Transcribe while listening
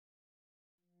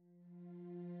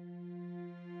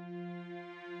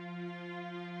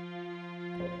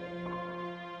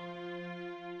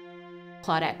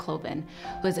Claudette Colvin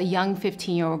was a young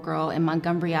 15-year-old girl in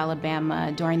Montgomery,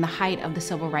 Alabama during the height of the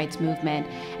civil rights movement.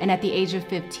 And at the age of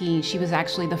 15, she was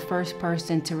actually the first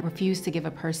person to refuse to give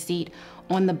up her seat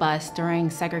on the bus during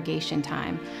segregation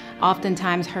time.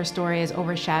 Oftentimes, her story is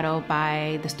overshadowed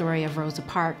by the story of Rosa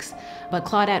Parks, but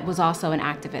Claudette was also an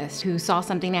activist who saw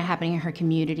something that happened in her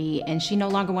community, and she no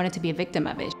longer wanted to be a victim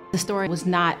of it. The story was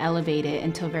not elevated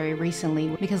until very recently,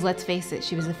 because let's face it,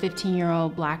 she was a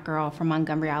 15-year-old black girl from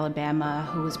Montgomery, Alabama,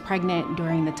 who was pregnant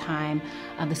during the time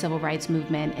of the civil rights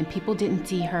movement, and people didn't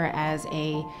see her as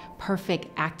a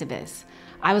perfect activist.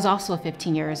 I was also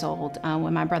 15 years old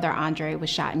when my brother Andre was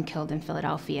shot and killed in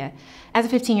Philadelphia. As a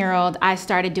 15-year-old, I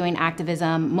started doing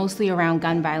activism mostly around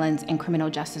gun violence and criminal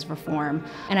justice reform.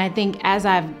 And I think as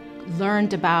I've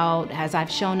learned about, as I've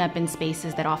shown up in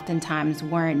spaces that oftentimes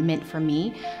weren't meant for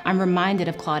me, I'm reminded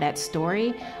of Claudette's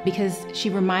story because she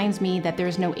reminds me that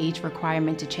there's no age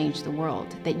requirement to change the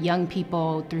world, that young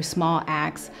people, through small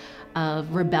acts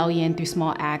of rebellion, through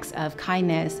small acts of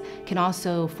kindness, can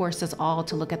also force us all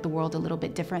to look at the world a little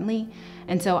bit differently.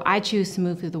 And so I choose to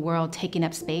move through the world taking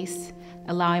up space,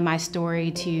 allowing my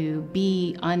story to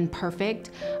be unperfect,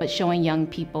 but showing young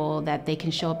people that they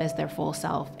can show up as their full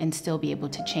self and still be able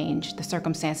to change the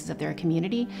circumstances of their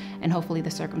community and hopefully the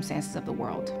circumstances of the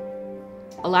world.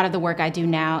 A lot of the work I do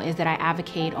now is that I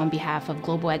advocate on behalf of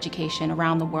global education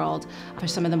around the world for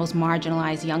some of the most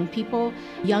marginalized young people.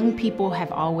 Young people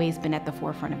have always been at the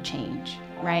forefront of change,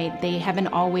 right? They haven't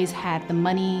always had the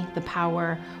money, the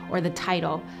power, or the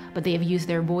title, but they have used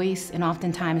their voice and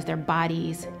oftentimes their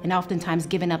bodies and oftentimes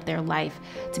given up their life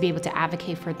to be able to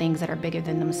advocate for things that are bigger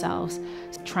than themselves,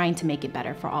 trying to make it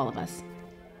better for all of us.